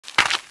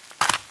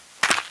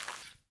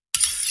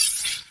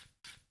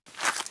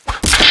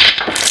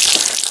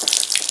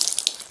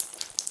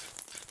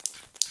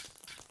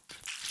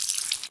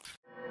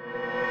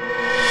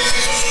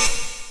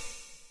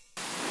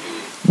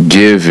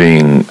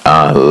giving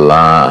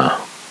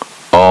Allah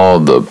all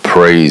the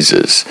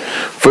praises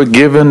for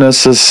giving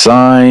us a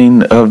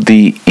sign of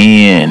the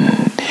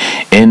end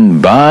in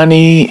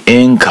Bonnie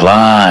and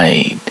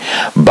Clyde.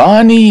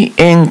 Bonnie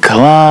and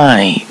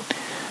Clyde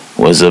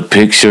was a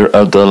picture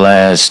of the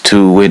last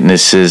two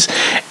witnesses,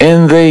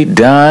 and they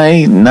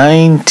died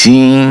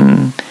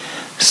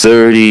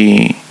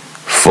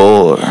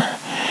 1934.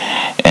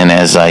 And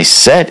as I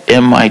sat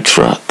in my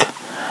truck,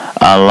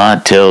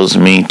 Allah tells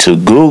me to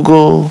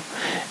Google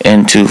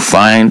and to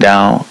find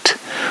out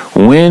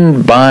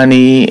when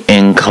Bonnie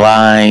and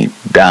Clyde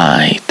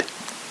died.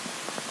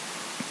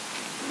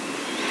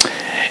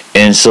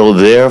 And so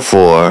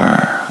therefore,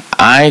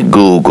 I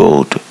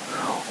Googled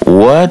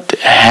what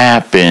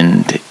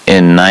happened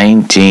in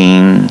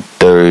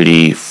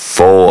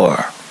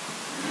 1934.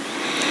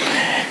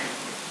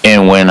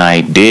 And when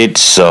I did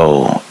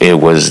so, it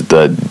was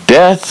the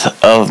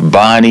death of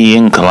Bonnie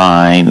and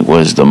Clyde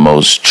was the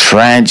most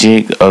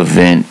tragic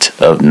event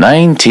of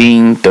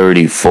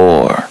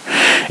 1934.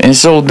 And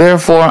so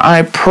therefore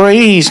I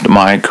praised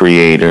my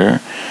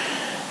Creator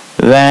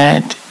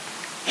that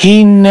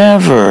He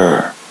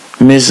never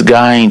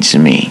misguides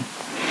me.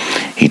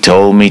 He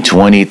told me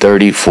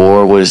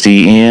 2034 was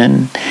the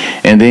end,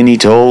 and then He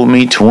told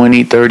me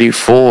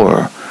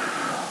 2034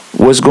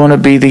 was going to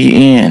be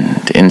the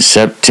end in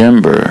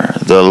September.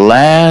 The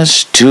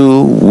last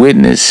two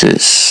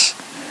witnesses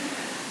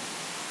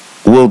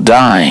will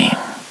die.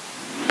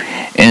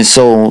 And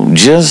so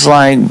just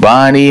like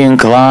Bonnie and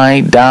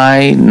Clyde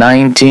died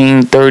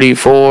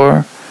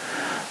 1934,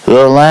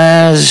 the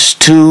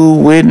last two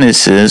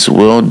witnesses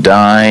will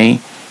die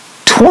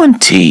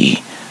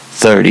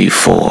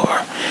 2034.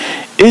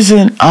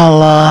 Isn't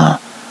Allah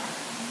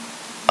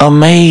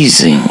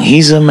amazing?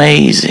 He's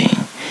amazing.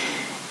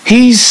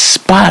 He's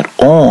spot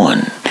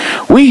on.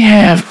 We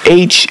have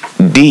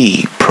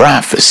HD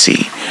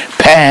prophecy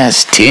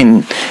past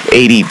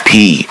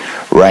 1080p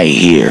right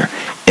here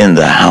in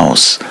the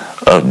house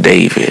of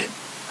David.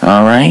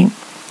 All right?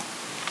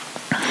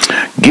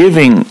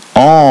 Giving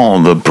all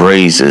the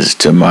praises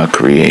to my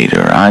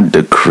Creator, I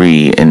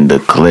decree and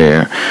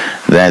declare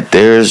that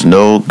there's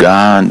no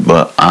God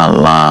but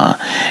Allah,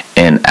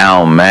 and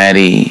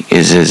Al-Mahdi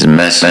is His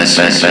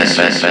messenger.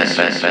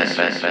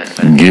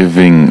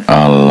 Giving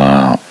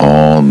Allah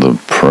all the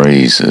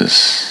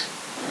praises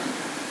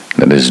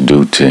that is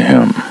due to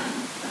Him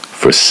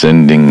for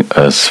sending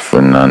us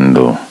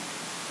Fernando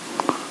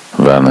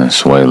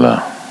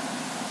Valenzuela,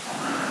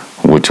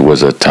 which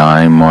was a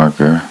time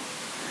marker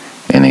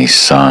and a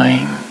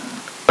sign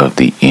of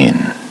the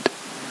end.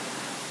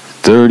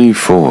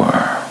 34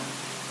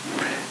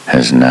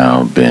 has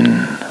now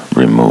been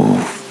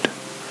removed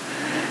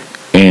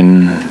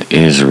and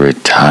is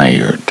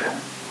retired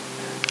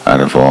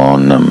out of all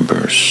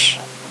numbers.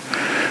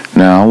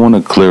 Now I want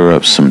to clear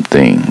up some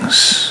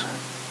things.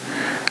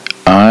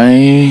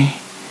 I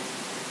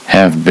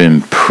have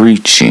been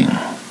preaching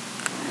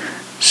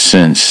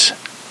since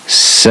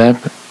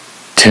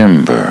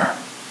September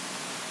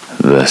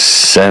the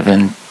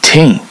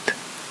 17th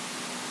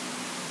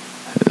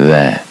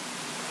that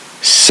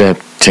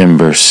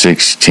September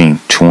 16th,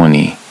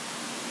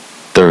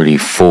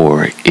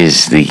 2034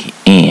 is the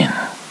end.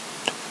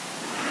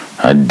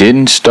 I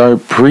didn't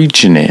start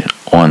preaching it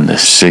on the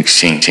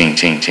 16th.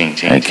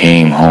 I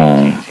came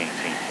home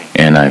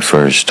and I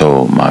first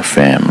told my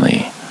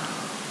family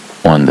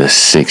on the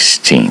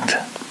 16th.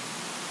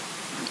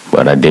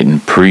 But I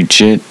didn't preach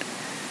it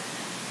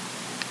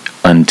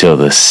until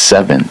the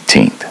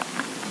 17th.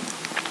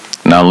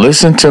 Now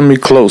listen to me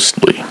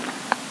closely.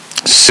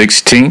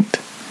 16th,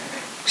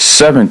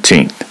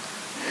 17th.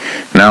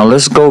 Now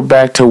let's go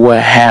back to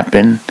what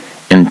happened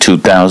in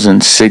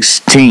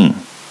 2016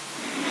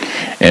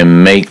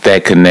 and make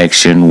that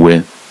connection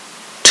with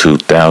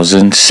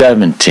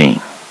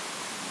 2017.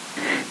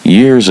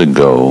 Years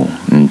ago,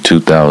 in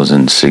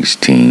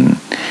 2016,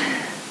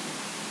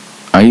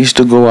 I used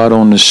to go out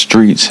on the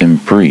streets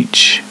and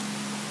preach.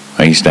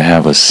 I used to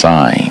have a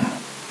sign.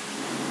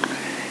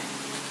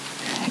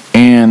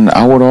 And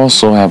I would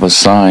also have a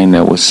sign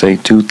that would say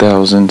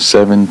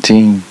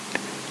 2017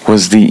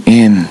 was the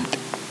end.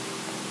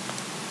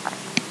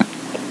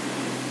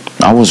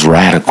 I was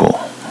radical.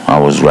 I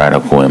was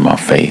radical in my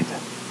faith.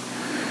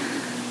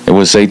 It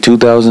would say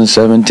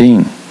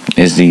 2017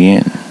 is the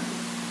end.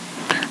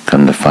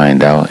 Come to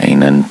find out,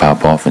 ain't nothing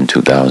pop off in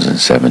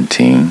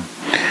 2017.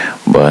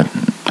 But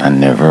I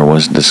never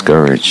was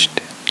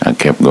discouraged. I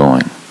kept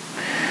going.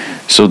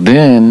 So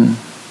then,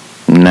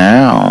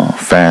 now,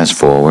 fast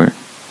forward.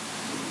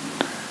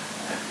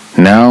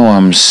 Now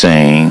I'm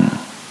saying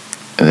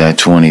that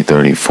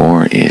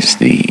 2034 is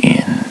the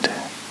end.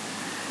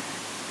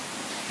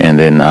 And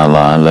then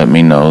Allah let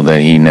me know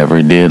that He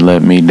never did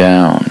let me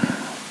down.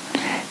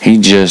 He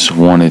just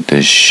wanted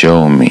to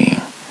show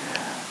me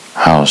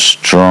how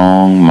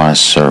strong my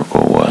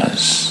circle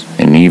was.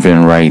 And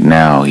even right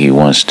now, He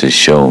wants to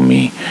show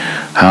me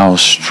how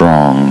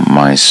strong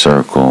my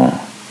circle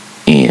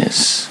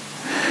is.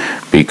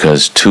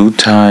 Because 2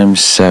 times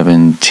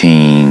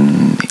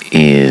 17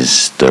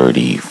 is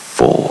 34.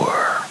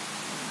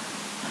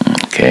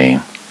 2034. Okay?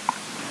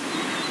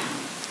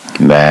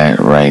 That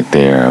right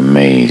there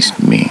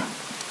amazed me.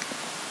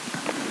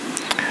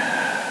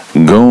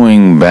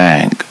 Going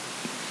back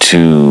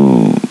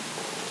to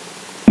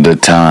the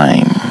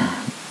time,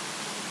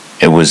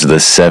 it was the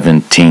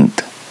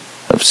 17th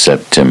of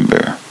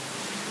September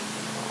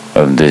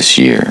of this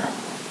year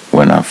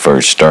when I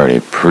first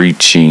started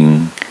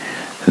preaching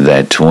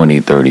that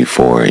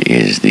 2034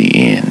 is the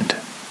end.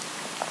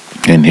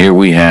 And here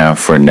we have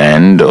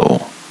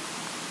Fernando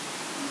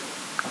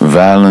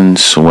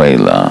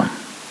Valenzuela.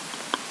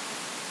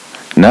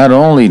 Not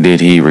only did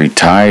he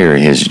retire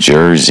his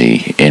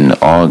jersey in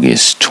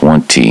August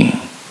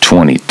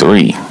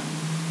 2023,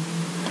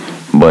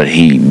 but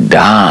he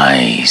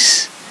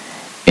dies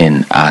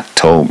in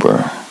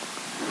October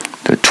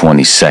the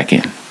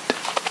 22nd.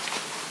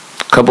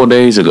 A couple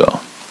days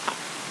ago,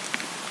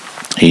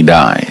 he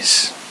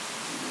dies.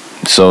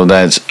 So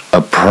that's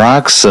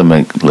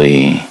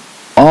approximately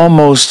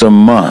almost a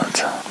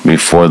month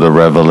before the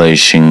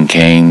revelation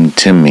came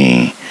to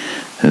me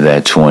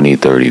that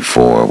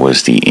 2034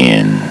 was the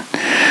end.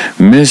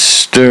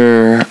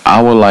 Mr.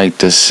 I would like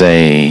to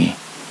say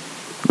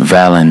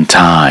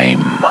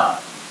Valentine.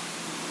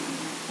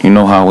 You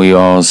know how we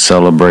all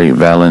celebrate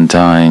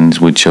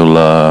Valentine's with your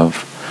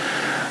love?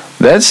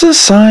 That's a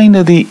sign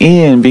of the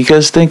end,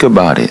 because think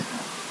about it.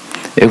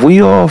 If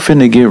we all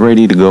finna get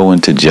ready to go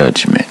into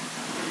judgment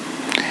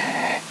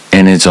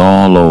and it's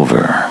all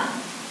over,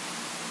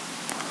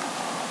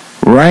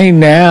 right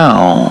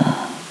now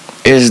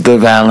is the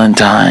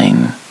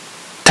Valentine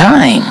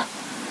time,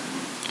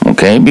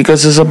 okay?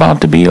 Because it's about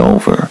to be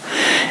over.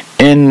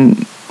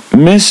 And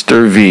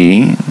Mr.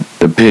 V,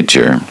 the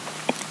pitcher,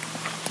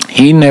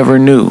 he never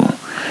knew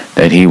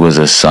that he was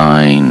a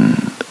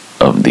sign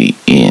of the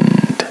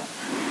end.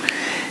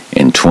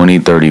 In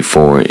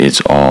 2034,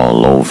 it's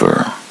all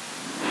over.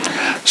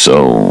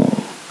 So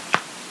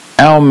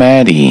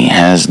MAHDI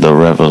has the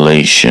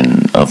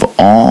revelation of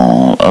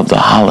all of the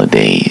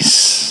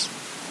holidays.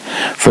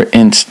 For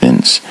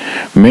instance,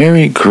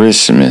 Merry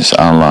Christmas,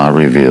 Allah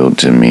revealed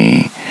to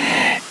me,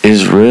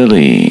 is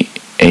really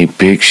a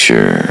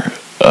picture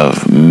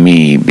of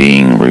me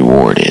being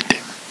rewarded.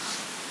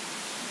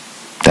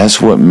 That's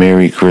what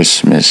Merry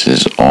Christmas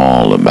is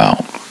all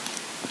about.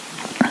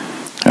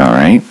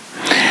 Alright?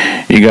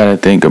 You gotta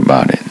think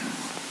about it.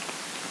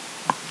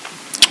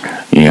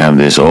 You have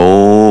this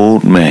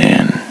old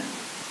man,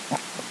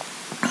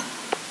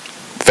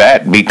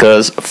 fat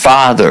because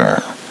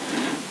father.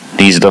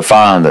 He's the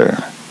father.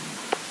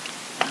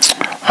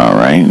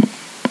 Alright?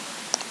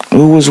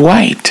 Who was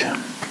white.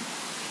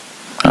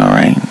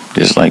 Alright?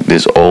 Just like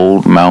this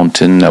old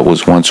mountain that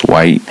was once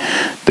white.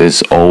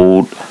 This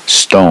old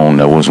stone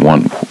that was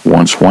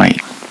once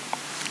white.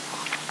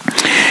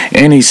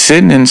 And he's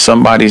sitting in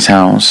somebody's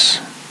house,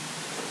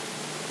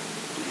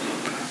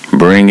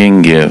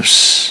 bringing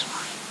gifts.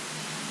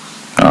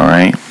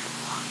 Alright?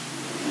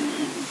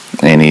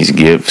 And these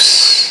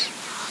gifts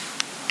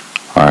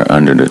are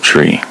under the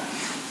tree.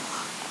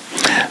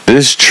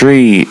 This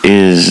tree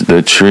is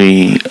the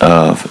tree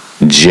of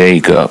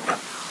Jacob.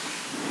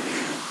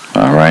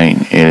 Alright?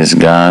 It is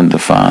God the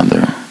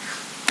Father.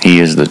 He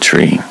is the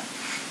tree.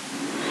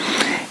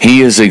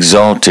 He is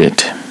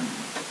exalted.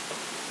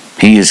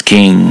 He is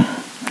king.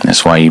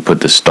 That's why he put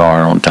the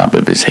star on top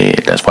of his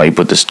head. That's why he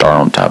put the star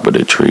on top of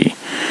the tree.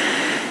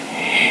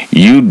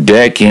 You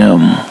deck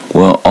him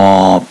with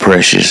all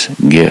precious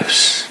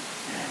gifts.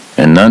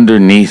 And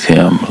underneath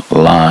him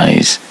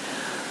lies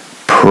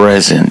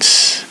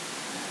presents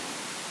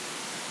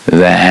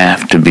that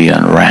have to be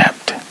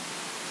unwrapped.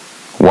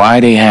 Why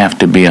they have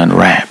to be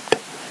unwrapped?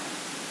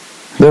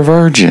 They're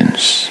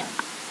virgins.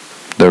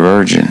 They're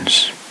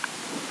virgins.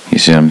 You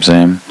see what I'm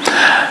saying?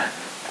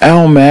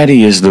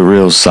 MAHDI is the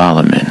real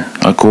Solomon.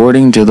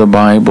 According to the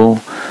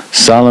Bible,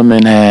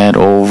 Solomon had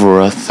over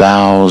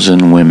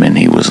 1,000 women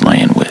he was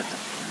laying with.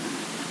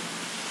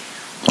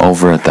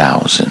 Over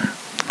 1,000.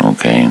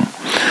 Okay?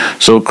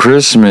 So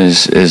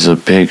Christmas is a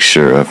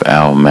picture of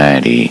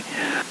MAHDI.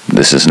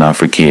 This is not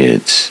for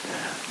kids,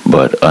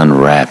 but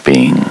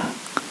unwrapping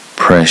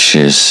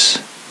precious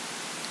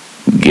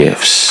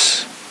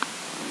gifts.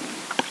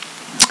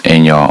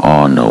 And y'all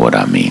all know what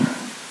I mean.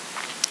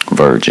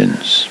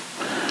 Virgins.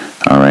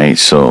 Alright,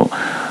 so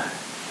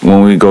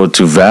when we go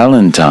to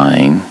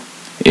Valentine,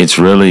 it's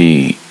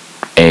really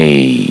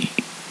a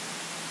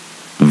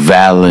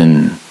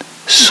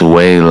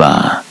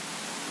Valenzuela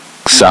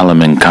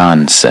Solomon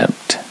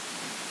concept.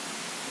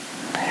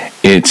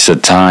 It's a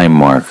time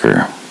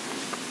marker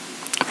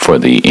for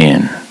the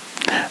end.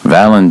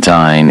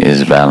 Valentine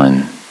is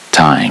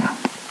Valentine.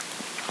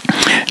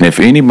 And if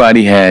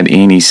anybody had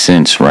any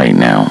sense right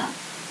now,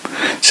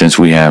 since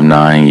we have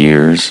 9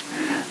 years,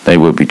 they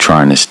would be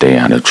trying to stay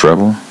out of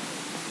trouble,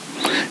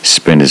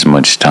 spend as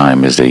much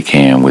time as they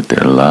can with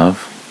their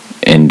love,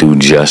 and do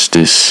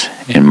justice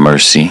and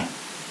mercy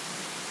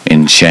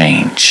and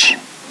change.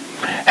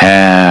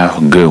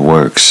 Have good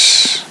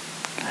works.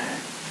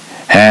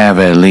 Have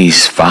at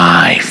least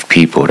 5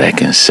 people that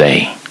can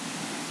say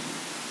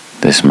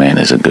this man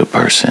is a good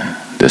person.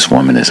 This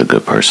woman is a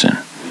good person.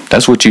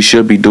 That's what you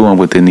should be doing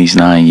within these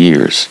 9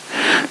 years.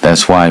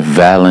 That's why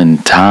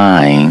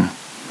Valentine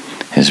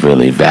is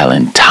really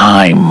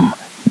Valentine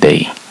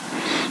Day.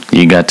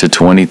 You got to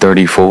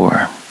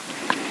 2034.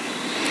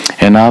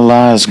 And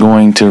Allah is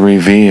going to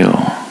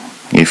reveal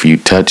if you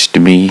touched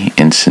me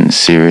in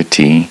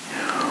sincerity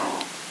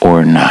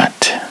or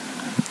not.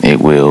 It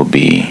will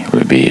be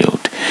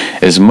revealed.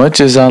 As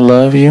much as I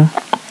love you,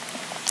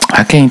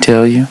 I can't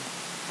tell you.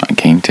 I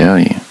can't tell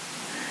you.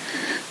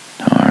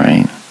 All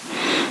right.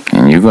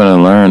 And you're going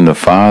to learn the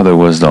Father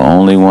was the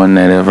only one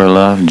that ever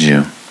loved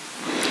you.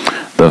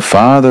 The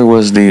Father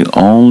was the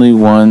only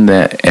one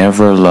that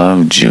ever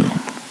loved you.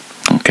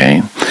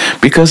 Okay?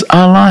 Because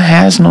Allah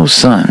has no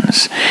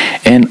sons.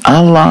 And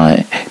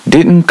Allah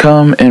didn't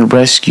come and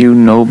rescue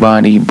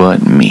nobody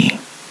but me.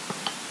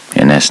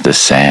 And that's the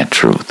sad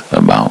truth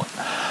about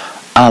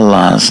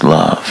Allah's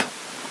love.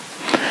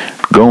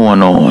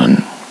 Going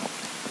on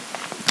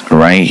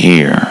right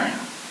here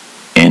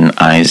in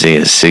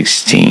Isaiah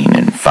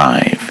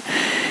 16:5.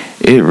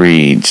 It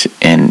reads,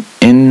 "And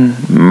in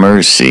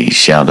mercy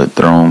shall the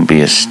throne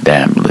be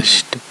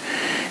established,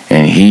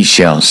 and he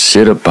shall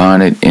sit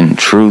upon it in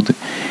truth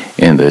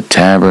in the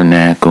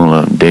tabernacle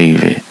of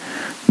David,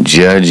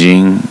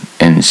 judging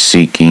and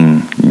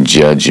seeking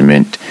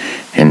judgment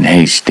and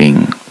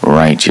hasting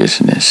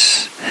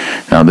righteousness."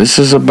 Now this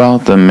is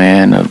about the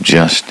man of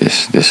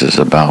justice. This is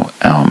about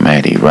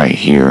Al-Mahdi right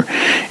here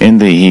in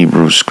the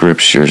Hebrew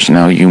scriptures.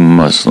 Now you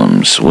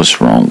Muslims,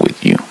 what's wrong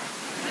with you?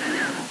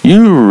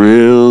 You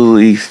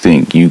really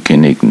think you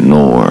can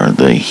ignore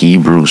the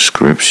Hebrew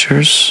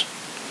scriptures?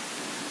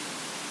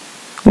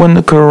 When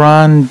the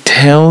Quran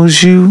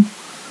tells you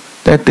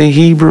that the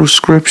Hebrew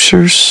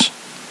scriptures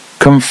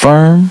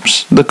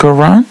confirms the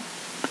Quran,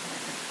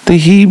 the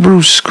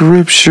Hebrew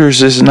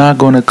scriptures is not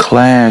going to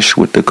clash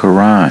with the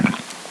Quran.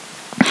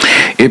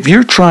 If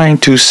you're trying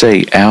to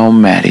say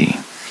Al-Mahdi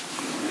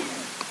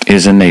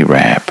is an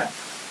Arab,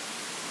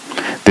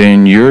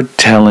 then you're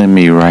telling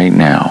me right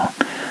now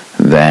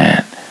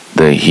that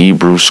the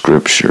Hebrew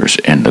scriptures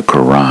and the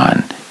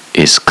Quran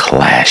is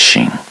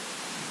clashing.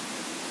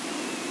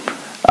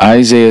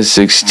 Isaiah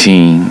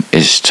 16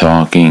 is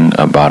talking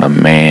about a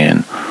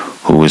man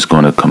who is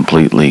going to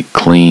completely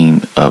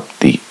clean up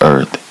the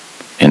earth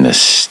and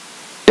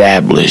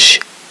establish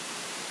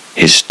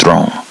his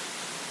throne.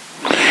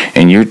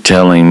 And you're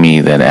telling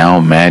me that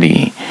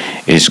Al-Mahdi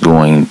is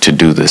going to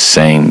do the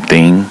same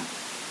thing?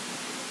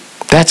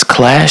 That's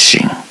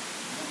clashing.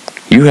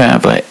 You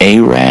have an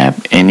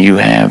Arab and you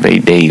have a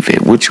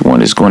David. Which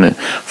one is going to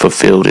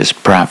fulfill this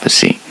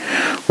prophecy?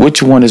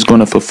 Which one is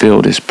going to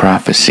fulfill this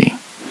prophecy?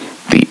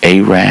 The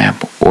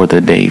Arab or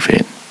the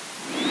David?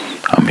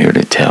 I'm here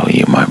to tell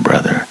you, my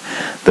brother,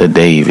 the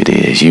David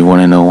is. You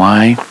want to know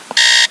why?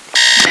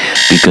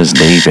 Because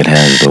David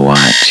has the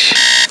watch.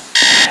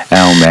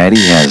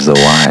 Al-Mahdi has the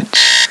watch.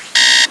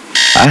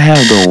 I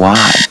have the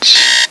watch.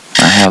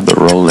 I have the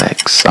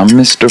Rolex. I'm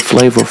Mr.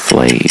 Flavor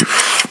Flav.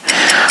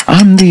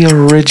 I'm the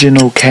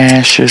original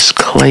Cassius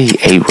Clay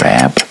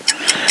Arab.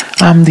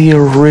 I'm the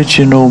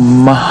original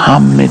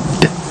Muhammad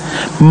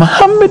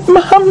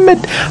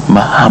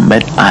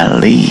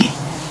Ali.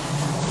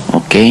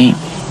 Okay?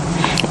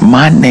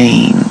 My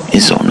name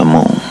is on the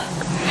moon.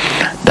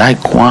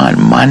 Daquan,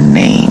 my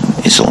name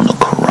is on the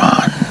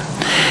Quran.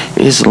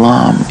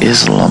 Islam,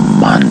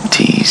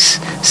 Islamantes.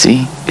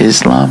 See?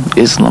 Islam,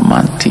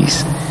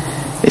 Islamantes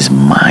is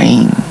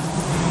mine.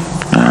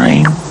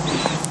 Alright?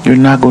 You're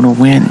not going to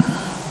win.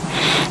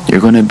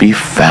 You're going to be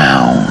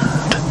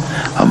found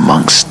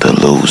amongst the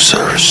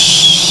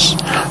losers.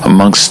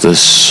 Amongst the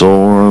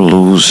sore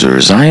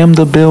losers. I am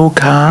the Bill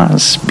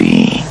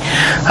Cosby.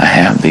 I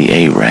have the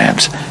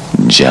Arabs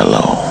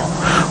Jello.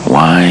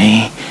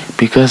 Why?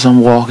 Because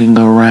I'm walking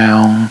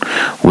around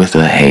with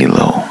a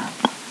halo.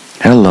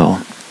 Hello.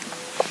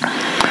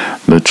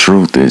 The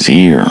truth is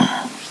here.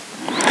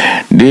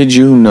 Did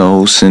you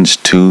know since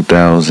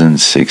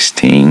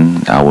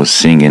 2016 I was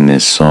singing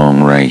this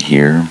song right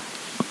here?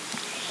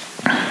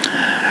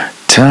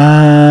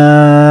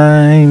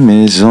 Time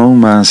is on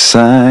my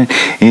side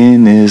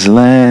in this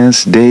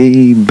last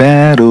day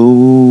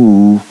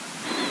battle.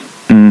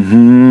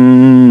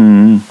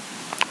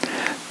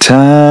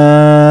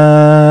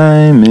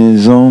 Time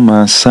is on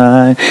my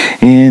side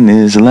in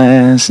his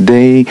last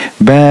day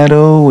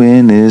battle.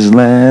 In his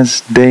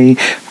last day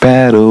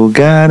battle,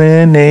 got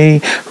an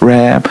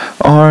Arab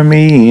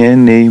army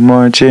and they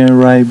marching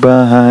right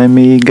behind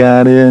me.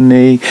 Got an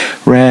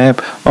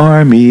Arab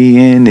army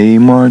and they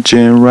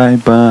marching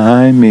right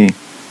behind me.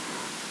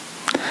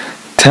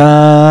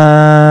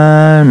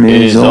 Time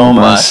is on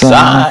my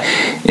side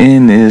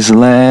in his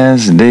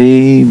last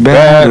day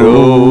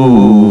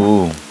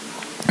battle.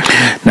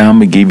 Now I'm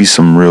going to give you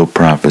some real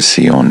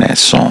prophecy on that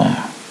song.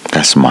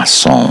 That's my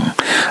song.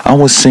 I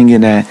was singing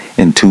that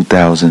in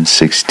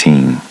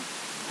 2016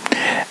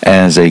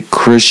 as a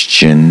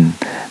Christian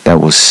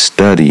that was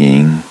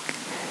studying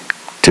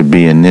to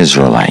be an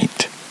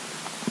Israelite.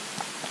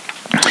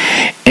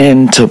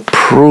 And to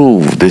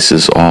prove this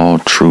is all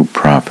true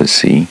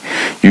prophecy,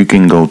 you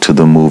can go to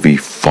the movie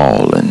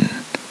Fallen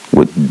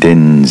with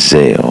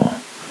Denzel.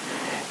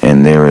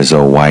 And there is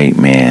a white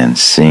man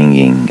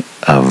singing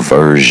a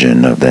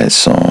version of that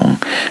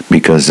song,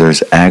 because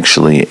there's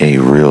actually a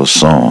real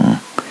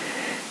song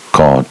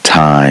called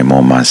Time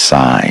on My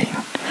Side.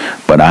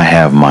 But I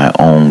have my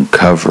own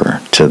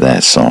cover to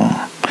that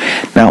song.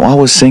 Now, I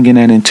was singing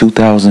that in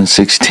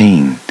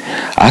 2016.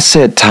 I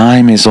said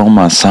time is on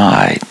my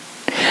side.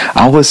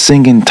 I was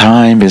singing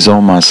time is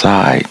on my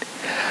side.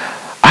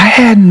 I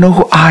had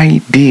no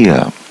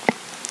idea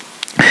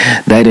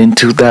that in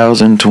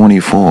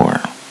 2024,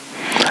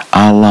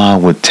 Allah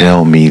would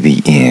tell me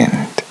the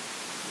end.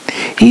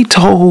 He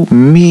told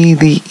me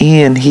the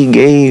end. He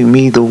gave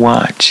me the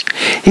watch.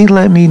 He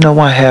let me know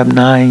I have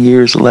 9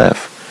 years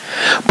left.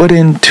 But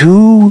in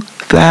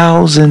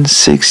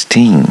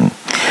 2016,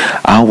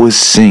 I was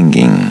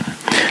singing,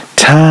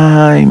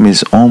 time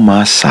is on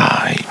my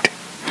side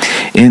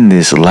in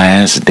this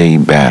last day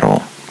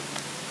battle.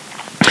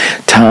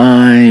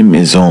 Time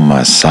is on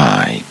my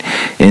side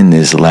in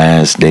this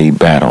last day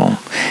battle.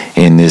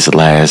 In this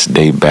last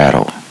day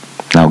battle.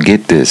 Now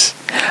get this.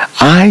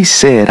 I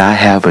said I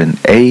have an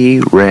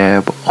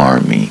Arab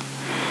army,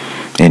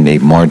 and they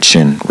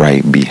marching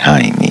right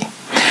behind me.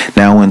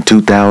 Now in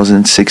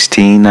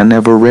 2016, I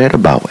never read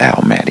about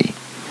Al-Mahdi.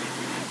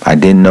 I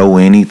didn't know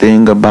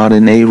anything about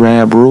an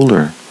Arab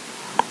ruler.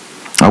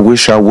 I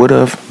wish I would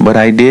have, but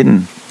I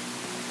didn't.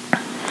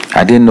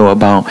 I didn't know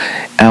about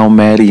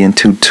Al-Mahdi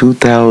until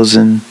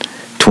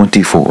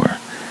 2024.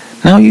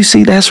 Now you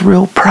see, that's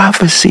real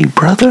prophecy,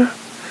 brother.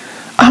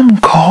 I'm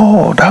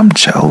called. I'm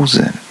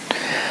chosen.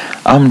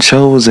 I'm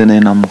chosen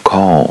and I'm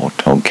called,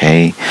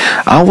 okay?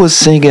 I was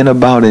singing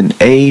about an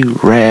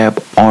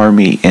Arab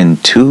army in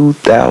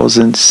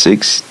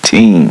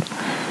 2016.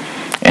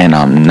 And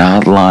I'm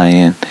not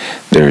lying.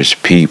 There's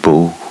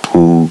people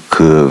who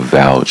could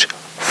vouch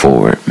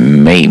for it.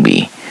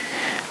 Maybe.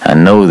 I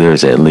know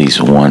there's at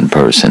least one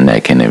person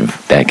that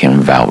can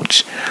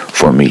vouch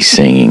for me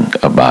singing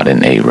about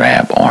an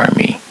Arab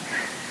army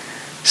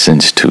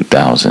since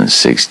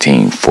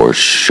 2016 for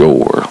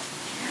sure.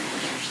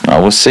 I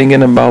was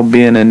singing about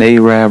being an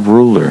Arab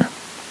ruler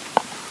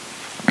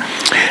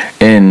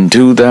in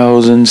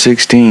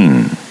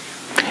 2016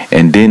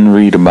 and didn't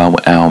read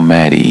about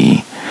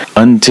Al-Mahdi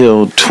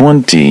until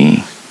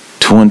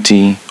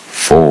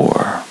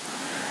 2024.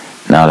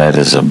 Now that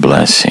is a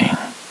blessing.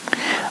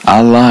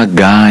 Allah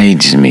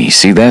guides me.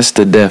 See, that's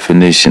the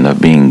definition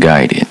of being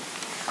guided.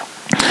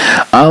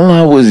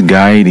 Allah was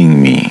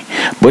guiding me,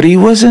 but He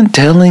wasn't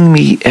telling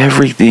me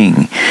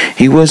everything.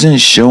 He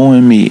wasn't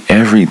showing me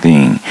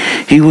everything.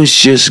 He was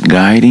just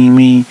guiding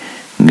me,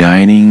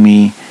 guiding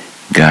me,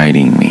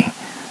 guiding me.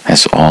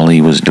 That's all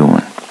He was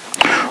doing.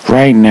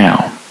 Right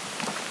now,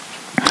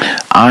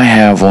 I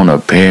have on a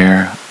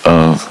pair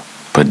of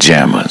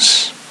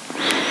pajamas.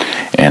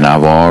 And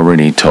I've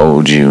already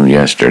told you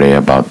yesterday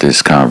about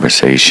this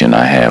conversation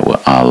I had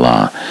with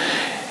Allah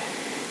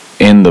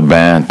in the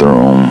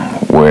bathroom,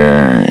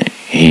 where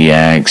He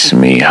asked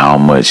me how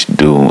much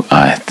do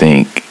I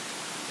think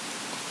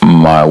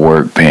my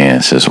work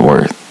pants is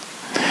worth.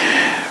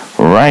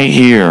 Right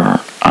here,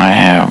 I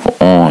have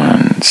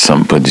on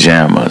some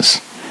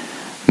pajamas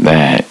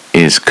that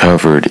is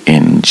covered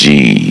in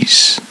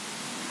G's.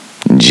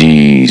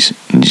 G's,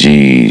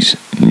 G's,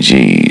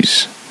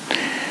 G's.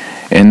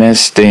 And that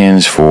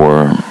stands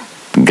for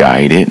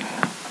guided,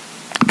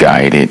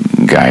 guided,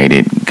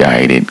 guided,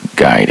 guided,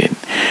 guided.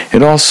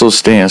 It also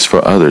stands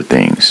for other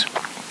things.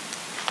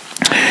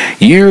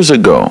 Years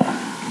ago,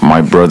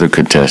 my brother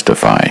could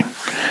testify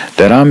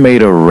that I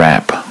made a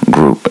rap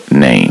group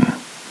name.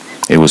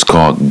 It was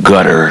called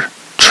Gutter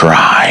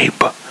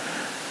Tribe.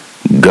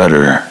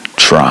 Gutter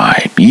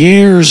Tribe.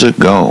 Years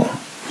ago,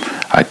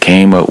 I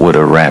came up with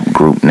a rap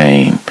group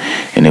name,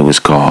 and it was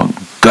called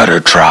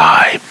Gutter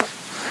Tribe.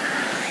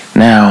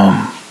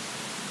 Now,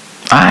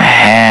 I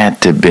had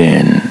to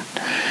been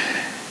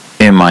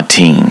in my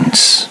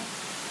teens.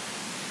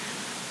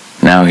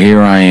 Now here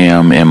I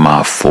am in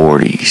my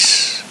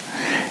 40s,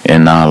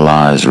 and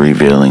Allah is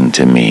revealing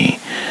to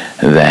me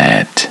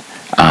that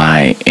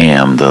I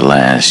am the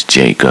last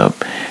Jacob,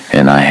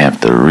 and I have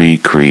to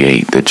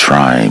recreate the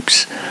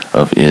tribes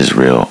of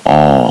Israel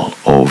all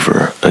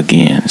over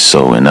again.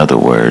 So in other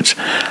words,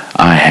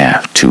 I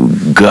have to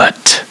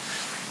gut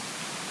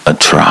a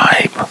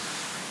tribe.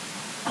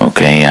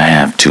 Okay, I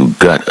have to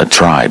gut a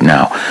tribe.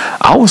 Now,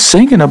 I was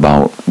thinking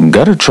about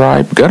gut a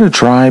tribe, gut a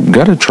tribe,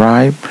 gut a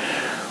tribe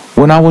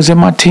when I was in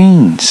my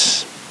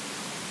teens.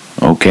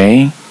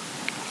 Okay?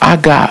 I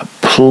got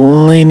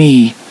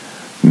plenty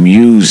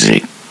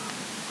music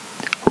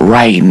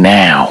right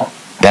now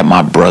that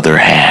my brother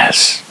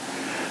has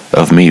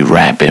of me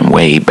rapping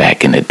way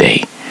back in the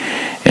day.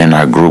 And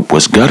our group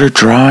was Gutter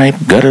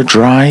Tribe, Gutter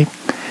Tribe.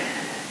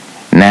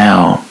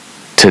 Now,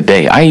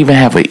 today, I even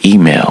have an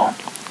email.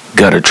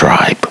 Gutter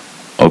Tribe.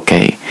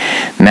 Okay,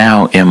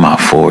 now in my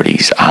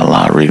 40s,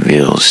 Allah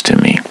reveals to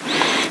me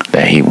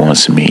that He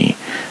wants me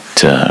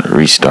to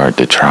restart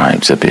the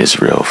tribes of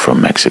Israel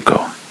from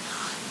Mexico.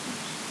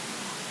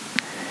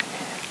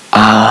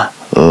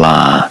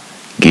 Allah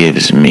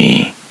gives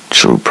me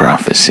true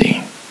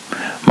prophecy.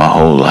 My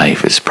whole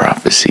life is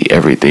prophecy.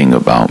 Everything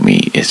about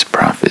me is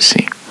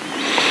prophecy.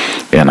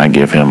 And I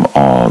give him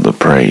all the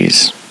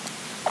praise.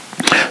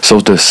 So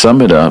to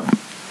sum it up,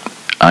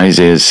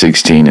 Isaiah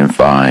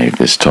 16:5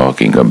 is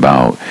talking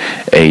about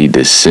a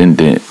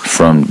descendant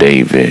from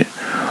David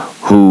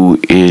who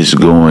is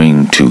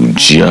going to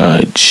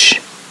judge.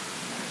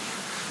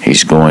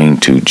 He's going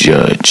to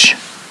judge.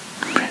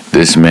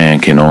 This man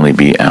can only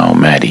be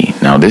Al-Mahdi.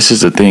 Now, this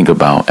is the thing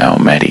about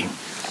Al-Mahdi.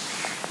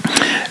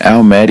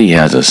 Al-Mahdi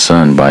has a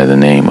son by the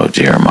name of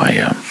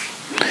Jeremiah.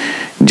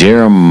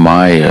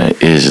 Jeremiah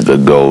is the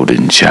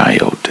golden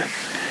child.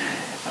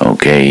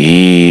 Okay,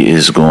 he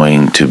is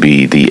going to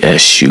be the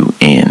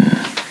S-U-N.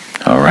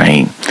 All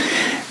right?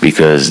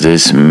 Because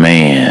this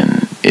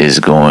man is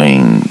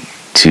going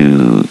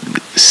to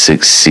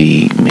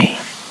succeed me.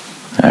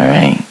 All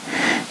right?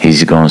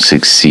 He's going to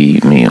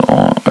succeed me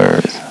on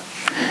earth.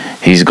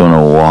 He's going to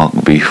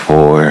walk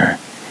before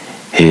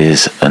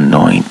his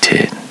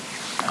anointed,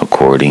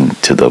 according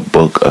to the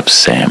book of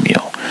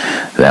Samuel.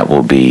 That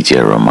will be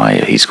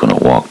Jeremiah. He's going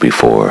to walk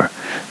before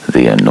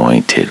the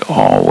anointed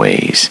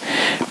always.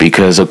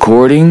 Because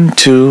according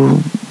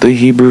to the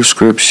Hebrew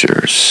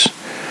scriptures,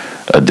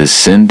 a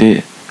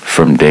descendant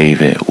from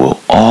David will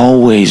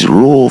always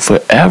rule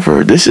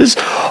forever. This is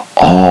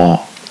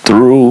all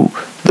through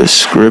the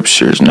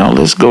scriptures. Now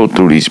let's go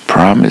through these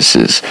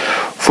promises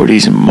for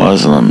these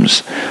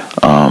Muslims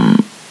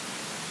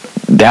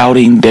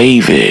doubting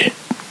David.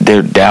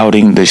 They're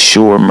doubting the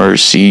sure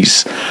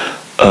mercies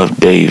of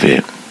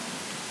David.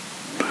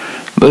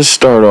 Let's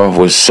start off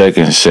with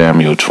 2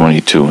 Samuel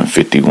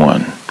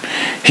 22:51.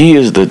 He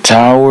is the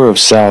tower of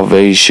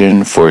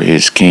salvation for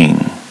his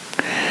king,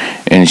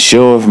 and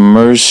showeth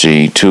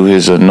mercy to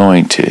his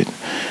anointed,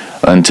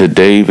 unto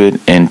David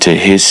and to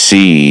his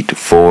seed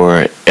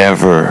forevermore.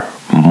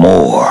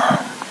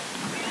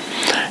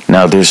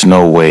 Now there's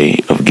no way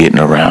of getting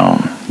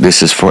around.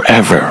 This is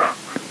forever.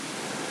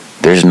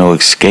 There's no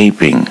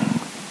escaping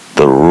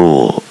the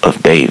rule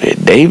of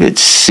David.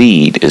 David's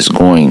seed is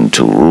going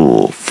to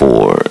rule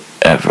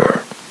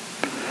forever.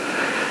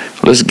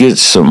 Let's get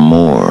some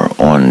more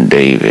on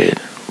David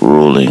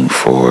ruling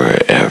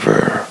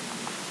forever.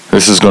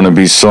 This is going to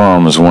be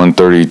Psalms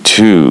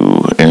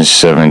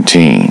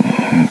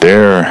 132:17.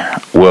 There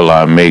will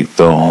I make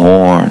the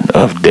horn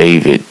of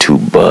David to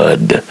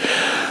bud.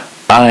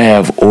 I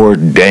have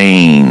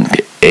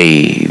ordained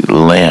a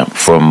lamp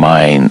for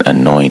mine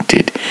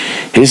anointed.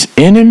 His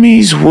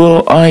enemies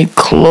will I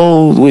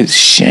clothe with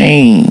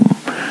shame,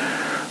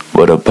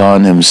 but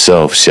upon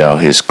himself shall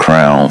his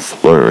crown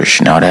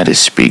flourish. Now that is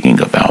speaking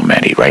of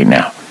Al-Mahdi right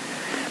now.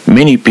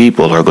 Many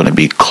people are going to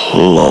be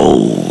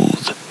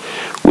clothed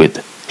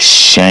with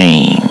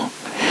shame.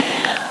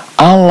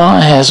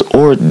 Allah has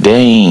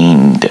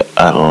ordained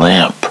a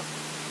lamp,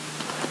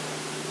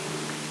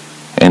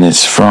 and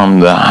it's from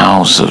the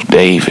house of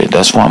David.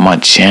 That's why my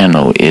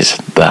channel is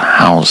the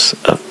house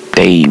of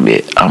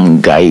David.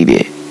 I'm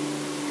guided.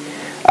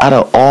 Out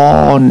of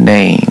all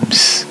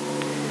names,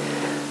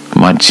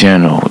 my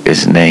channel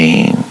is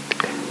named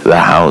the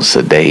house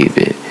of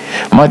David.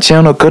 My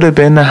channel could have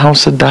been the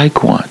house of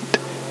Daquant.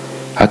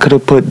 I could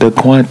have put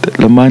Daquant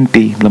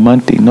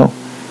Lamanti. No.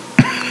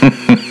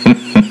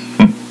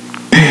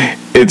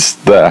 It's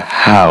the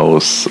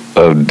house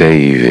of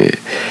David.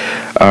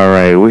 All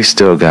right, we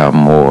still got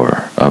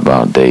more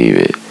about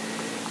David.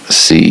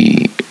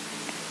 See,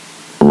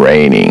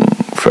 reigning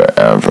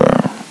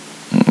forever.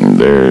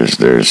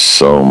 There's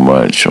so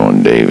much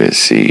on David.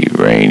 See,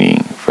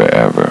 reigning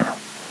forever.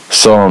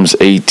 Psalms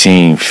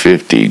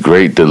 18:50.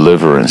 Great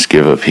deliverance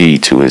giveth he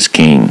to his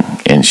king,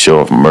 and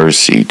showeth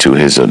mercy to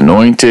his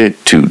anointed,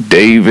 to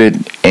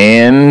David,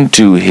 and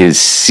to his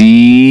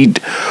seed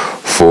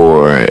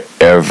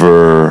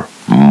forevermore.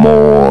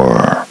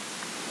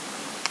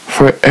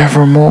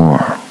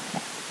 Forevermore.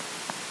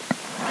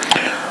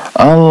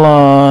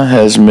 Allah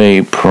has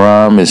made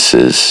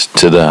promises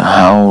to the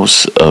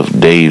house of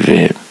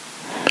David.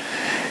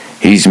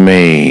 He's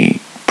made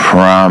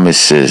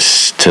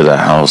promises to the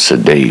house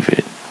of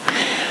David.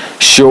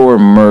 Sure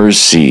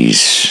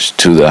mercies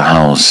to the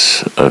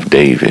house of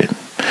David.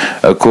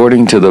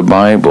 According to the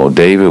Bible,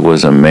 David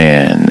was a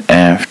man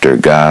after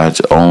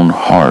God's own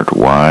heart.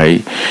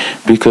 Why?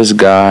 Because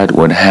God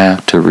would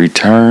have to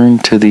return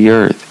to the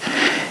earth,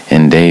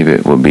 and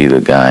David would be the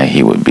guy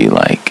he would be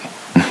like.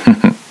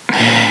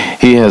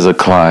 He has a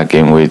clock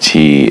in which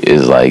he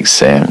is like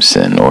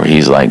Samson, or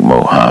he's like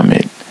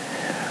Muhammad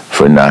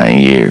for 9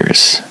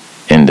 years,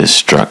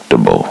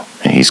 indestructible.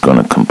 And he's going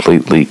to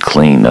completely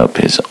clean up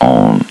his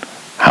own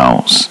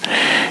house.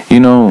 You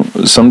know,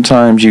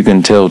 sometimes you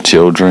can tell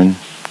children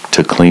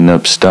to clean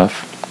up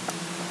stuff,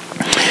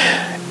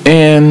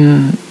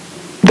 and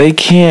they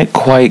can't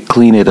quite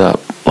clean it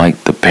up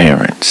like the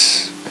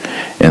parents.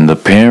 And the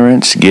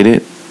parents get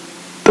it,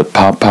 the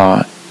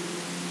papa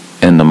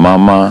and the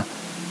mama,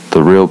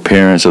 the real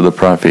parents of the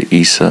Prophet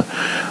Isa,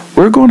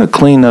 we're going to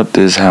clean up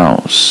this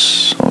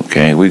house.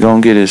 Okay, we're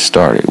going to get it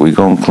started. We're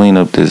going to clean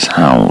up this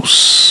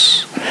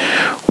house.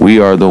 We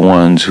are the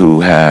ones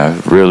who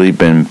have really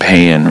been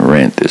paying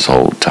rent this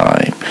whole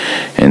time.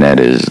 And that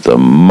is the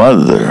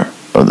mother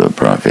of the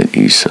prophet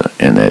Isa.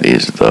 And that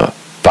is the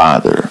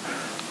father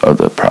of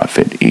the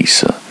prophet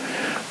Isa.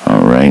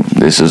 All right.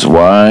 This is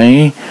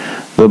why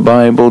the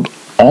Bible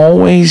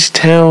always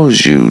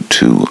tells you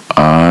to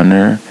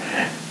honor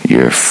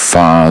your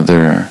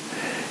father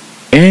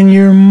and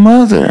your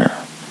mother.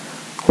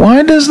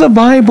 Why does the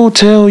Bible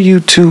tell you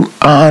to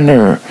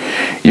honor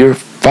your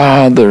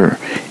father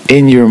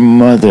and your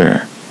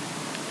mother?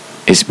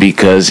 It's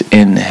because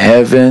in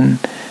heaven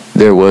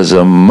there was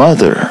a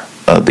mother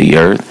of the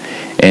earth,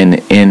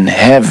 and in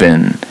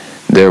heaven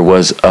there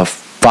was a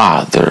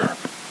father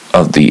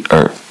of the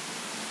earth.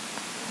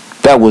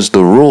 That was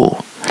the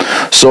rule.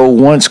 So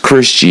once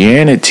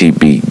Christianity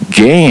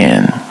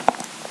began,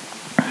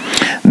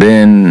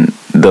 then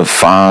the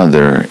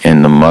father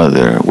and the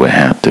mother would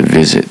have to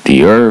visit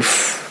the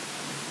earth,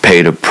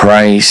 pay the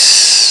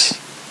price,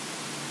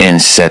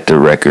 and set the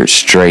record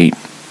straight,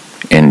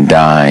 and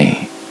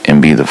die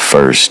and be the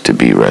first to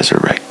be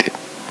resurrected.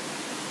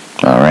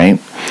 All right?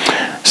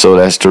 So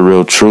that's the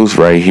real truth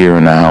right here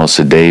in the house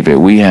of David.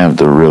 We have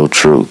the real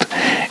truth.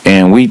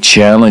 And we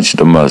challenge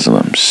the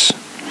Muslims.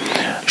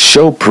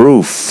 Show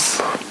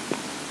proof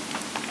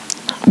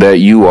that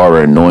you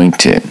are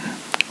anointed.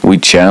 We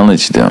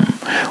challenge them.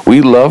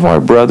 We love our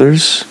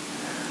brothers,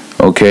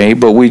 okay,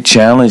 but we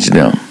challenge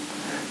them.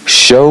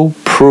 Show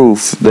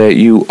proof that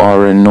you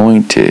are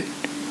anointed.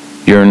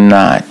 You're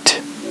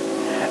not.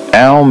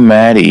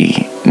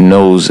 Al-Mahdi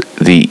knows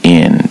the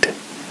end.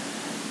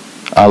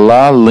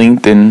 Allah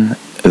lengthened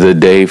the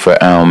day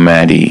for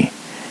Al-Mahdi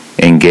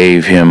and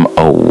gave him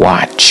a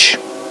watch.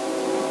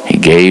 He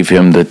gave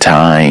him the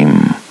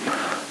time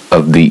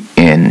of the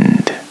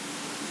end.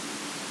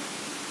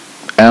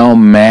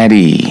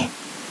 Al-Mahdi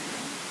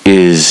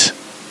is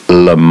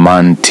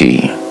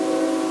Lamanti.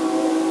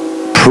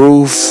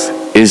 Proof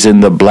is in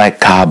the black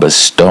Kaaba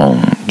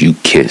stone you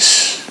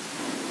kiss.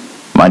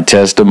 My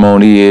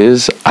testimony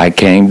is I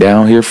came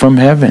down here from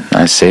heaven.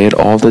 I say it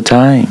all the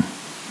time.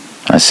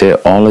 I say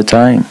it all the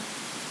time.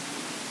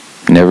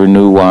 Never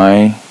knew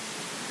why,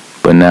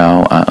 but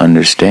now I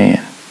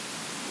understand.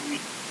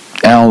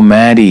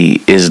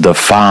 Al-Mahdi is the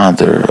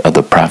father of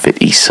the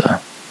prophet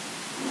Isa.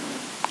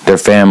 Their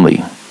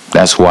family.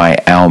 That's why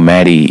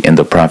Al-Mahdi and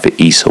the prophet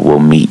Isa will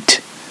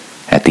meet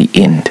at the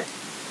end.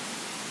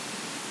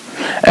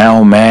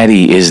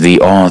 Al-Mahdi is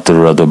the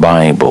author of the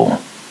Bible.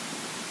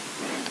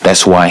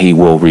 That's why he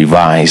will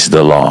revise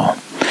the law.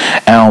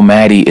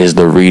 Al-Mahdi is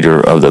the reader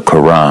of the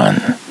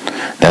Quran.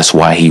 That's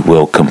why he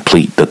will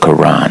complete the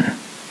Quran.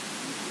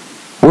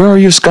 Where are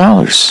your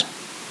scholars?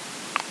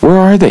 Where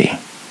are they?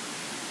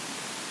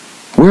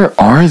 Where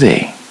are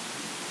they?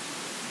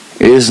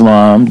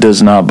 Islam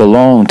does not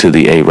belong to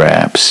the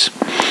Arabs.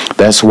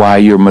 That's why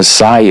your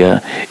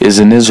Messiah is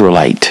an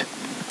Israelite.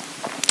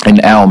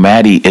 And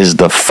Al-Mahdi is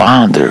the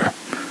father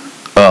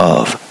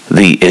of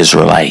the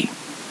Israelite,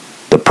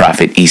 the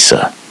prophet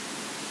Isa.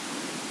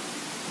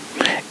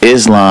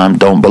 Islam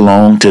don't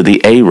belong to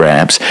the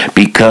Arabs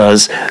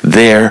because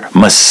their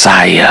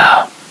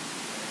Messiah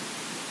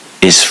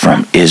is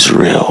from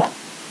Israel.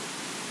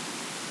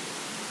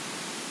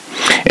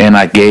 And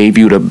I gave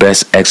you the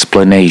best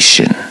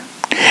explanation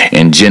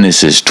in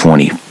Genesis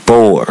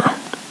 24.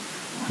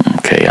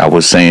 Okay, I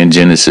was saying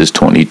Genesis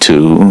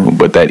 22,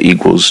 but that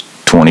equals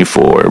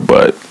 24.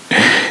 But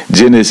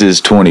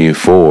Genesis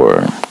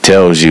 24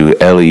 tells you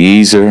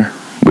Eliezer,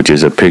 which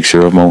is a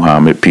picture of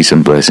Muhammad, peace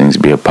and blessings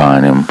be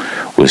upon him,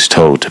 was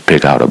told to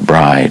pick out a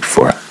bride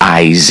for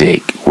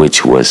Isaac,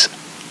 which was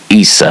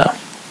Isa.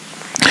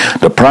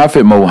 The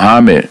prophet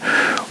Muhammad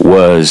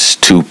was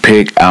to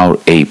pick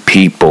out a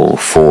people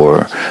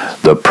for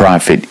the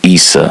prophet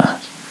Isa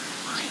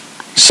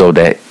so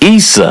that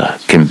Isa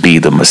can be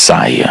the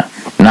Messiah,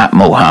 not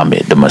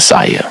Muhammad, the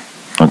Messiah.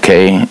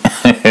 Okay?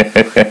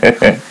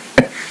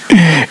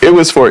 It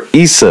was for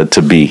Isa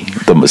to be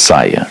the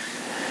Messiah.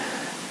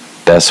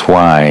 That's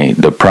why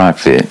the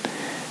prophet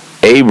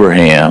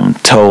Abraham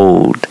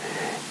told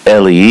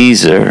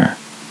Eliezer,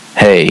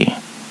 hey,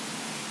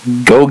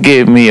 go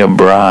give me a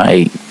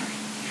bride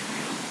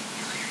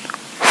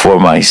for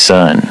my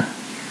son.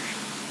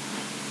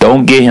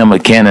 Don't get him a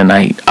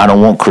Canaanite. I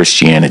don't want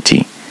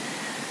Christianity.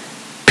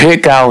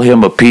 Pick out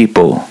him a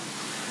people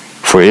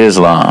for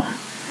Islam.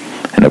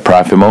 And the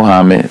prophet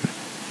Muhammad,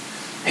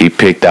 he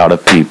picked out a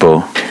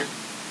people,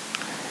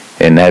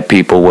 and that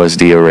people was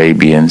the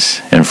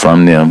Arabians, and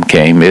from them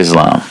came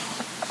Islam.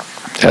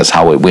 That's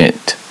how it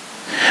went.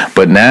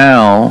 But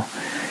now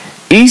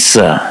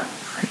Isa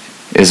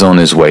is on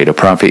his way. The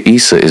prophet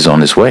Isa is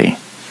on his way.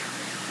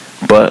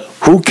 But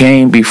who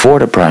came before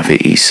the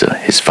prophet Isa?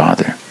 His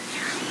father.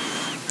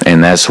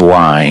 And that's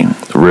why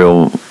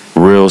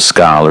real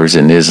scholars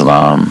in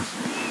Islam,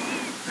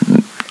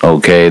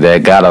 okay,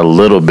 that got a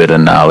little bit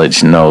of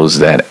knowledge, knows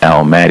that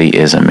Al-Mahdi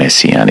is a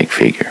messianic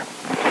figure.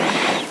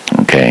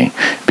 Okay,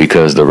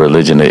 because the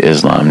religion of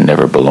Islam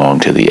never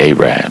belonged to the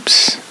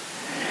Arabs.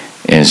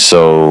 And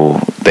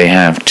so they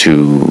have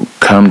to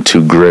come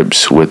to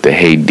grips with the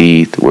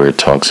Hadith, where it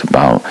talks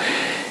about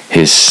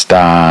his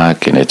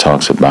stock, and it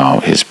talks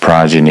about his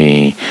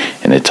progeny,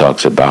 and it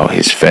talks about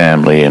his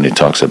family, and it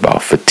talks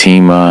about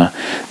Fatima.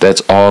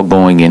 That's all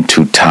going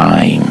into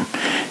time.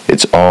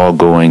 It's all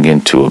going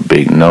into a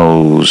big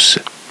nose.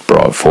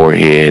 Broad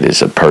forehead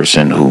is a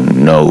person who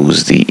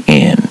knows the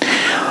end.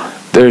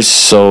 There's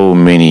so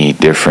many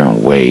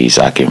different ways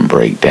I can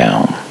break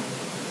down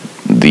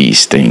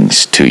these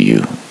things to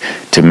you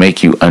to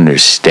make you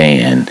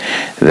understand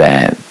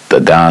that the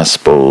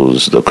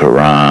Gospels, the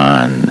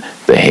Quran,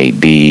 the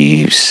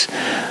Hadiths,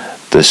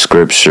 the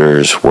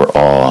scriptures were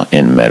all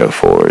in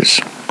metaphors.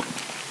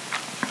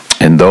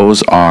 And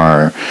those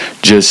are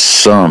just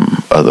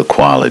some of the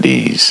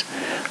qualities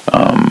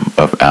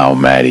of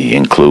Al-Mahdi,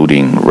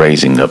 including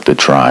raising up the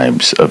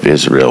tribes of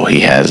Israel. He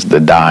has the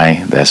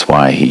die. That's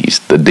why he's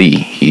the D.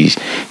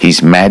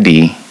 He's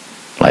Mahdi,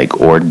 like,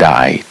 or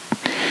die,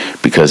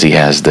 because he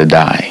has the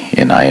die,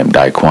 and I am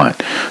Daquan,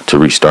 to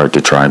restart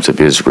the tribes of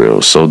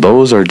Israel. So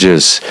those are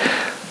just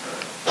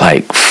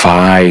like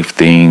 5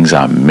 things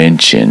I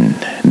mentioned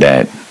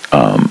that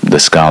the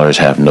scholars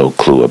have no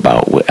clue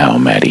about with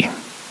Al-Mahdi.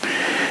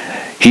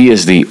 He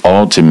is the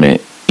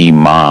ultimate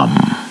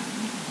imam.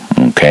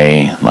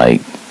 Okay,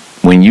 like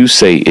when you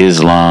say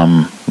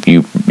Islam,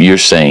 you're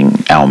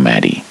saying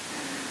Al-Mahdi.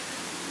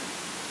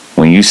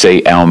 When you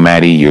say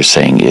Al-Mahdi, you're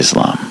saying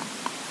Islam.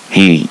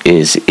 He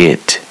is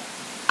it.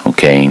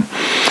 Okay,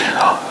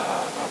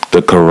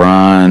 the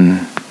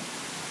Quran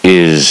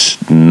is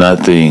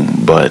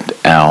nothing but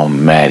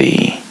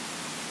Al-Mahdi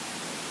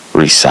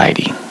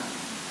reciting.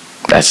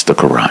 That's the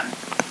Quran.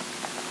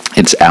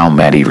 It's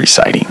Al-Mahdi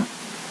reciting,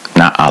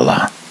 not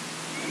Allah.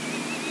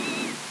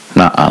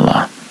 Not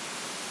Allah.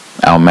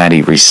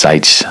 Al-Mahdi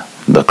recites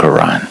the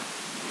Quran.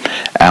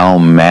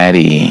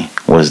 Al-Mahdi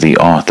was the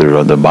author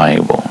of the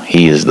Bible.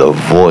 He is the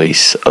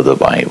voice of the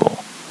Bible.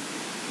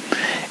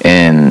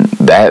 And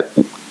that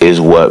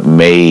is what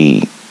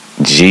made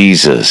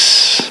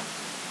Jesus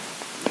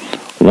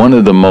one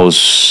of the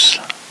most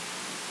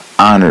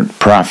honored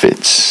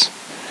prophets.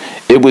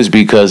 It was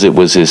because it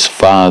was his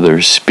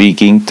Father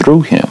speaking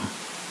through him.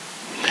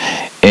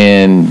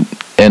 And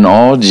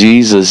all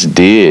Jesus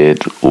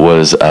did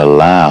was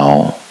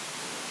allow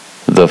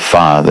the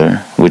Father,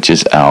 which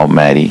is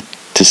Al-Mahdi,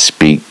 to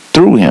speak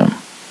through him.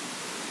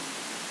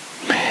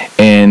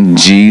 And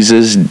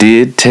Jesus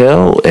did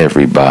tell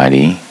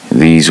everybody,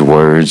 these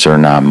words are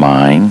not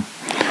mine.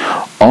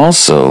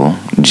 Also,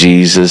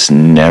 Jesus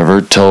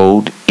never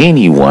told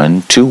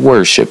anyone to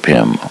worship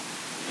him,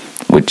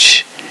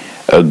 which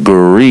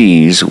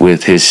agrees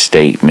with his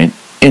statement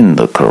in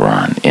the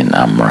Quran, in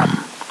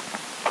Amram.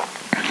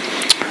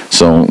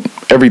 So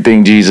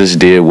everything Jesus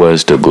did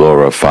was to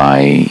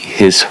glorify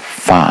his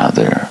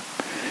Father.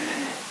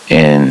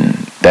 And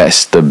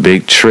that's the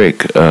big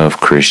trick of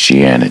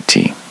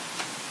Christianity.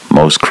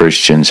 Most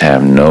Christians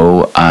have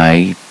no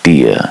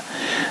idea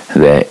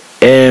that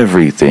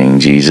everything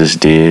Jesus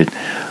did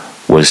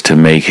was to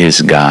make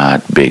his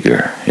God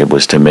bigger. It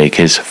was to make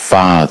his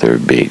Father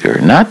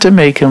bigger, not to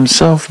make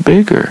himself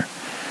bigger.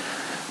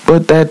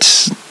 But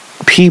that's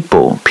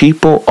people.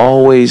 People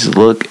always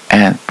look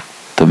at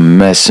the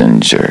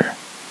messenger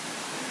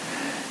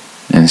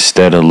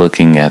instead of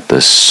looking at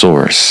the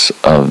source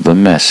of the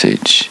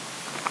message.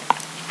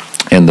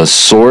 And the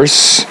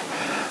source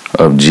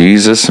of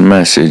Jesus'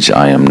 message,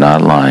 I am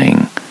not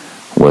lying,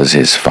 was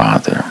his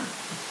Father.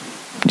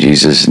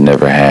 Jesus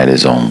never had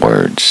his own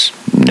words.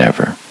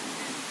 Never.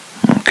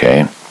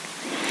 Okay?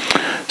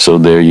 So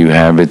there you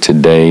have it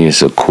today.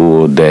 It's a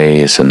cool day.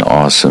 It's an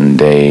awesome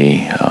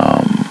day.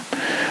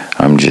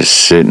 I'm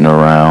just sitting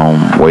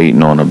around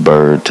waiting on a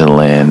bird to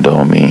land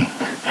on me.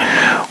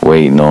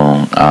 Waiting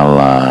on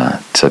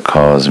Allah to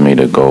cause me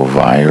to go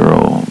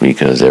viral,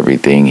 because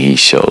everything he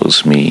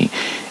shows me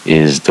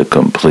is the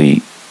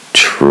complete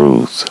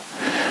truth.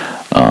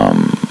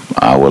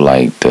 I would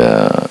like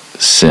to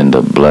send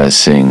a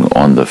blessing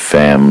on the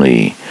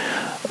family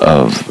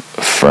of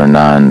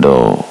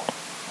Fernando,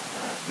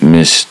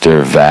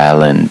 Mr.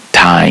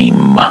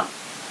 Valentine,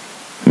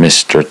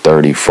 Mr.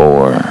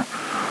 34,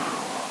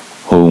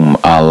 whom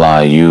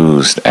Allah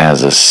used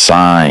as a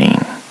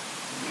sign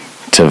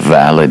to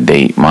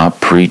validate my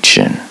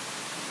preaching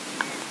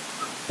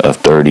of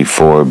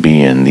 34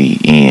 being the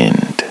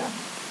end.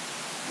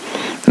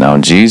 Now,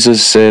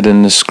 Jesus said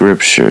in the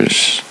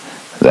scriptures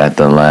that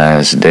the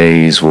last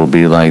days will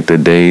be like the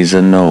days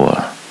of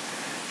Noah.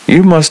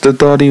 You must have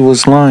thought he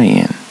was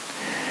lying.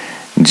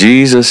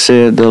 Jesus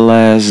said the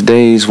last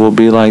days will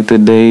be like the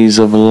days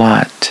of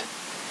Lot.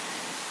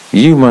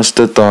 You must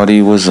have thought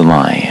he was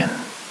lying.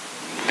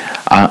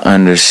 I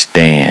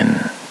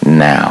understand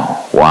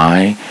now.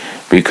 Why?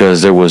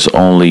 Because there was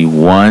only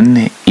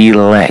one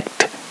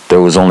elect.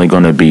 There was only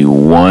going to be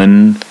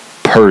one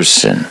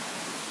person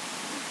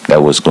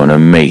that was going to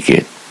make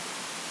it.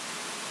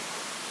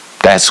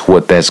 That's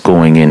what that's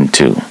going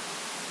into.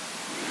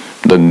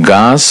 The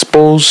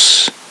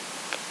Gospels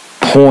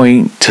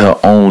point to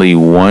only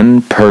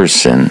one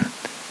person,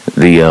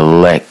 the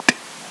elect,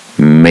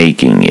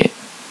 making it.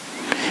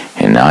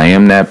 And I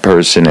am that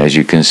person, as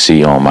you can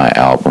see on my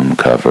album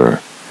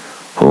cover,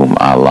 whom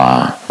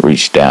Allah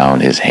reached down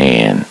his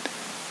hand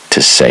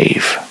to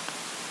save.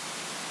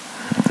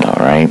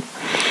 Alright?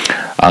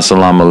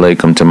 Assalamu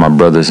alaikum to my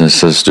brothers and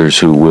sisters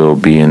who will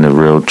be in the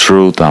real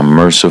truth. I'm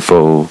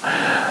merciful.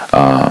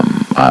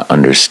 I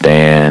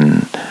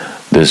understand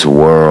this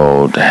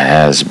world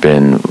has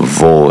been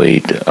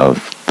void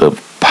of the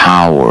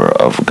power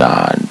of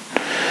God.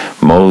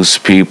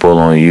 Most people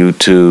on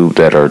YouTube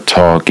that are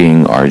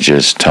talking are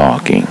just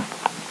talking.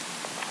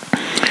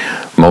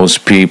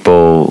 Most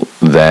people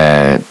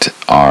that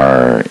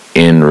are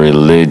in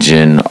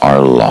religion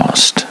are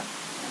lost,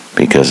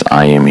 because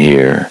I am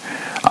here.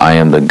 I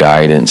am the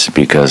guidance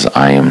because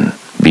I am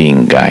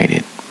being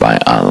guided by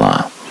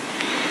Allah.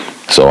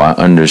 So I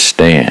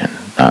understand.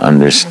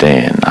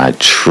 I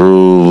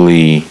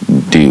truly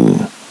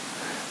do.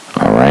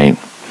 Alright?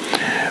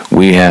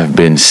 We have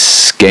been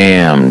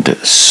scammed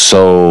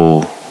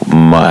so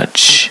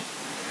much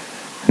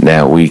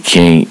that we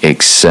can't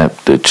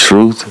accept the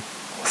truth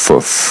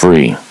for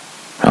free.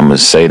 I'm going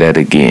to say that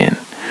again.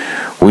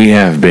 We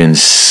have been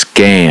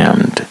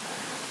scammed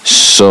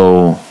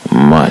so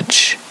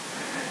much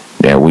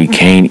that we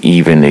can't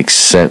even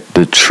accept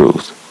the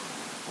truth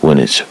when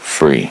it's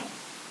free.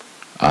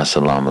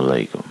 Assalamu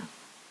alaikum.